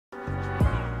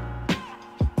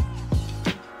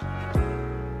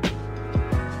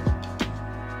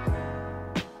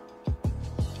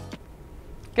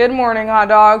Good morning, hot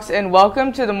dogs, and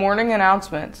welcome to the morning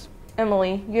announcements.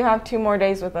 Emily, you have 2 more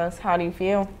days with us. How do you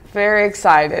feel? Very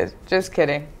excited. Just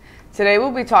kidding. Today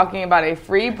we'll be talking about a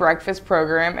free breakfast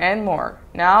program and more.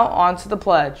 Now on to the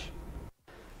pledge.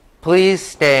 Please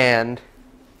stand.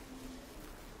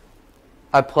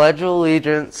 I pledge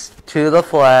allegiance to the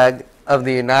flag of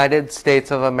the United States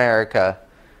of America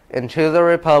and to the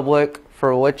republic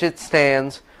for which it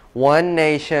stands, one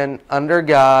nation, under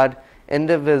God,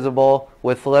 indivisible,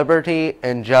 with liberty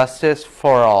and justice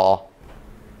for all.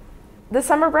 The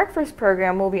summer breakfast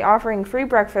program will be offering free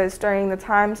breakfast during the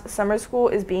times summer school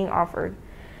is being offered.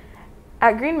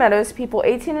 At Green Meadows, people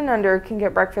 18 and under can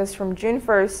get breakfast from June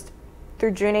 1st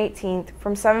through June 18th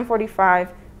from 7:45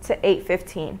 to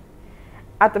 8:15.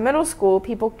 At the middle school,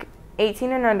 people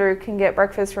 18 and under can get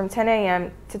breakfast from 10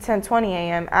 a.m. to 10:20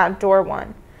 a.m. at Door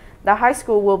 1. The high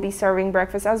school will be serving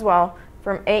breakfast as well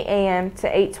from 8 a.m. to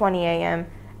 8:20 a.m.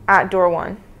 at Door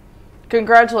 1.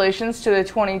 Congratulations to the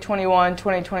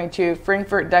 2021-2022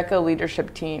 Frankfurt DECA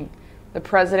leadership team. The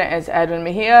president is Edwin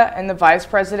Mejia and the vice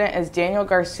president is Daniel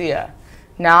Garcia.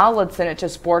 Now let's send it to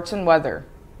sports and weather.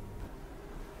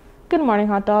 Good morning,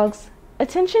 hot dogs.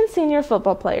 Attention senior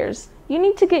football players. You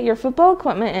need to get your football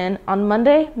equipment in on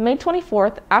Monday, May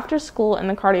 24th after school in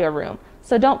the cardio room,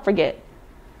 so don't forget.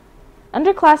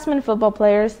 Underclassmen football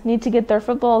players need to get their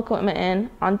football equipment in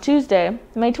on Tuesday,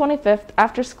 May 25th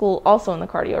after school, also in the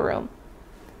cardio room.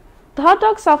 The hot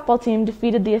dog softball team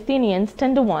defeated the Athenians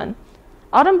 10-1.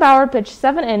 Autumn Bauer pitched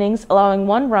 7 innings, allowing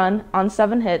 1 run on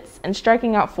 7 hits and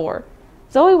striking out 4.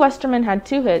 Zoe Westerman had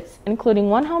 2 hits, including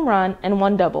 1 home run and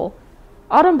 1 double.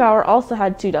 Autumn Bauer also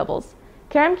had 2 doubles.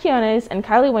 Karen Quiones and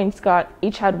Kylie Wainscott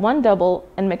each had 1 double,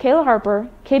 and Michaela Harper,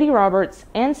 Katie Roberts,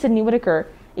 and Sydney Whitaker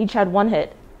each had 1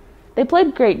 hit. They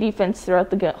played great defense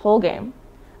throughout the whole game.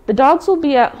 The Dogs will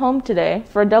be at home today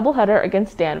for a doubleheader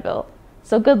against Danville,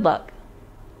 so good luck.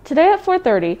 Today at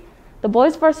 4:30, the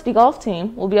boys varsity golf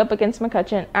team will be up against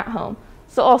McCutcheon at home,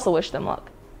 so also wish them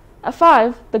luck. At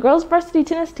 5, the girls varsity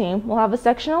tennis team will have a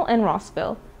sectional in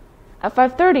Rossville. At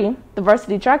 5:30, the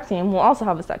varsity track team will also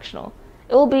have a sectional.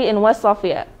 It will be in West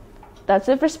Lafayette. That's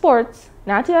it for sports.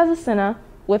 Now to Azucena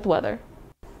with weather.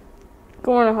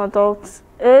 Good morning, hot dogs.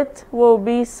 It will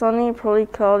be sunny, partly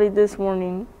cloudy this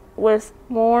morning, with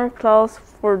more clouds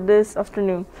for this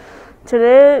afternoon.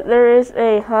 Today, there is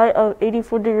a high of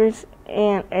 84 degrees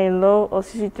and a low of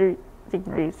 63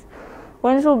 degrees.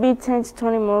 Winds will be 10 to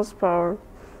 20 miles per hour.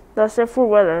 That's it for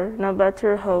weather. Now back to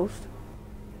your host.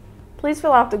 Please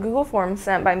fill out the Google form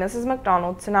sent by Mrs.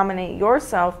 McDonald to nominate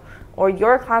yourself or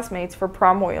your classmates for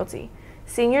prom royalty.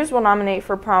 Seniors will nominate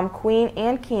for prom queen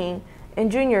and king, and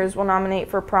juniors will nominate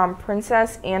for prom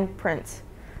princess and prince.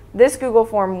 This Google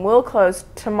form will close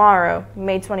tomorrow,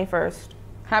 May 21st.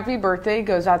 Happy birthday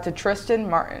goes out to Tristan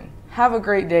Martin. Have a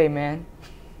great day, man.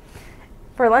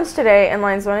 For lunch today, in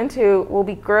lines 1 and 2 will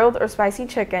be grilled or spicy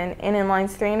chicken, and in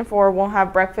lines 3 and 4 we'll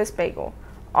have breakfast bagel.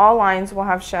 All lines will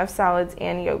have chef salads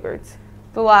and yogurts.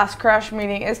 The last crash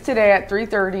meeting is today at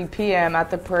 3:30 p.m. at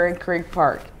the Prairie Creek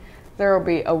Park. There will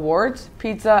be awards,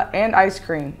 pizza, and ice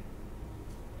cream.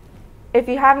 If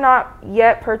you have not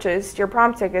yet purchased your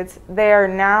prom tickets, they are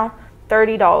now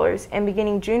 $30, and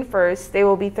beginning June 1st, they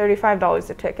will be $35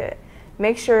 a ticket.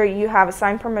 Make sure you have a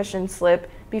signed permission slip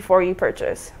before you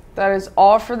purchase. That is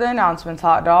all for the announcements,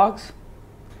 hot dogs.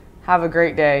 Have a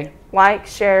great day. Like,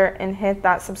 share, and hit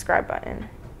that subscribe button.